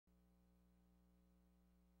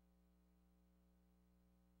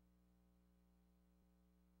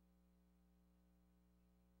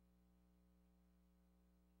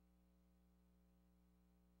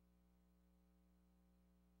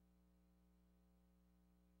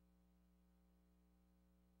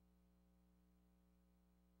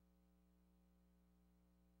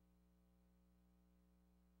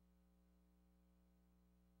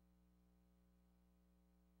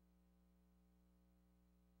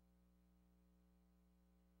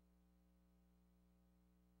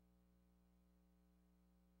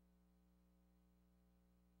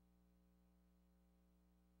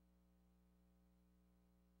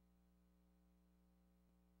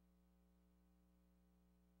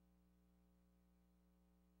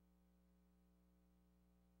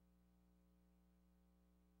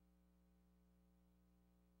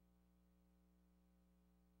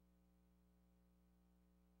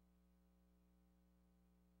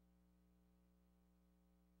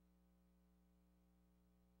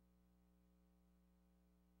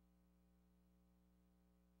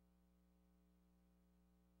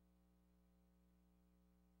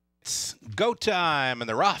Go time in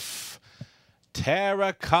the rough.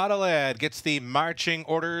 Terracotta Lad gets the marching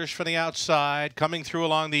orders from the outside. Coming through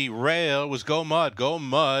along the rail was Go Mud. Go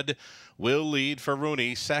Mud will lead for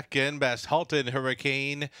Rooney. Second best, Halton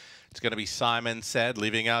Hurricane. It's going to be Simon Said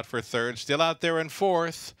leaving out for third. Still out there in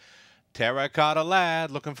fourth. Terracotta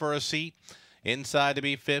Lad looking for a seat. Inside to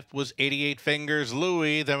be fifth was 88 Fingers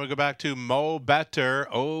Louie. Then we go back to Mo Better.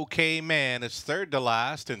 OK Man is third to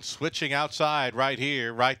last and switching outside right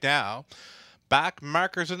here, right now. Back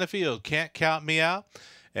markers in the field. Can't Count Me Out.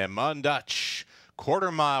 And Mundutch.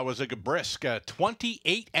 Quarter mile was a brisk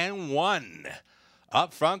 28-1.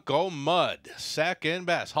 Up front, Go Mud. Second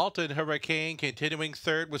best, Halton Hurricane. Continuing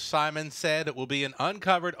third with Simon Said. It will be an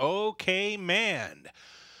uncovered OK Man.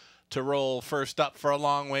 To roll first up for a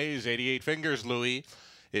long ways, 88 Fingers Louie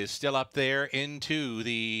is still up there into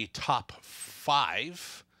the top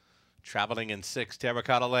five. Traveling in sixth,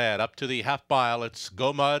 Terracotta Lad up to the half mile. It's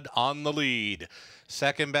Go Mud on the lead.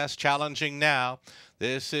 Second best challenging now.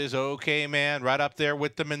 This is OK Man right up there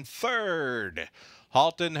with them in third.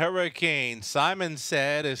 Halton Hurricane, Simon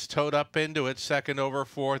Said, is towed up into it. Second over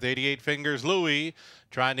fourth, 88 Fingers Louie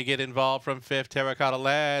trying to get involved from fifth. Terracotta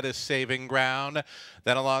Lad is saving ground.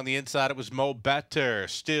 Then along the inside, it was Mo Better.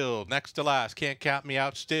 Still next to last. Can't Count Me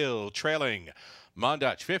Out still. Trailing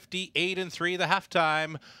Mundutch, 58-3 the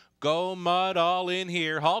halftime. Go Mud all in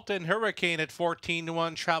here. Halton Hurricane at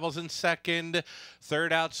 14-1 travels in second.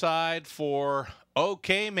 Third outside for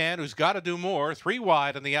OK Man, who's got to do more. Three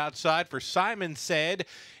wide on the outside for Simon Said.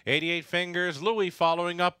 88 Fingers Louie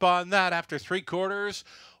following up on that after three quarters.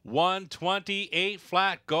 128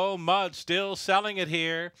 flat. Go Mud still selling it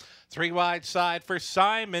here. Three wide side for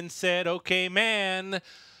Simon Said. OK Man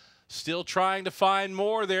still trying to find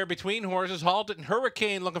more there between horses. Halton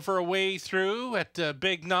Hurricane looking for a way through at a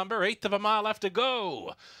big number. Eighth of a mile left to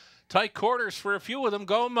go. Tight quarters for a few of them.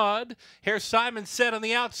 Go Mud. Here's Simon Said on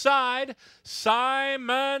the outside.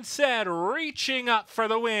 Simon Said reaching up for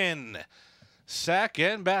the win.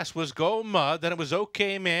 Second best was Go Mud. Then it was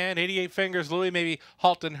OK Man. 88 Fingers Louie, maybe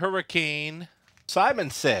Halton Hurricane. Simon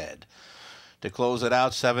Said to close it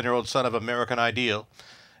out. 7-year-old son of American Ideal.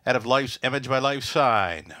 Out of Life's Image by Life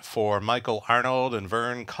sign for Michael Arnold and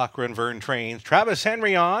Vern Cochran. Vern trains. Travis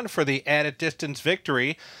Henry on for the added distance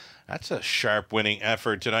victory. That's a sharp winning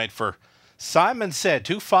effort tonight for Simon Said.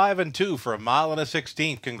 2-5-2 for a mile and a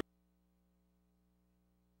 16th.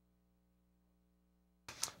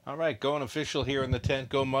 All right, going official here in the tent.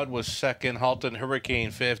 Go Mud was second. Halton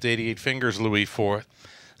Hurricane fifth. 88 Fingers Louie fourth.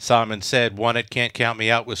 Simon Said won it. Can't Count Me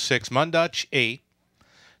Out was sixth. Mundutch 8.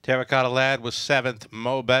 Terracotta Lad was seventh.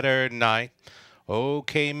 Mo Better ninth.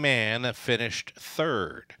 OK Man finished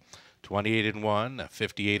third. 28-1,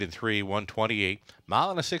 58-3, 128. Mile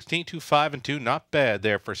and a 16, 2-5-2. Not bad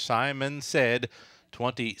there for Simon Said.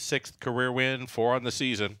 26th career win, 4 on the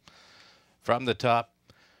season. From the top,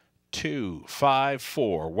 2, 5,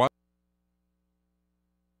 4, 1.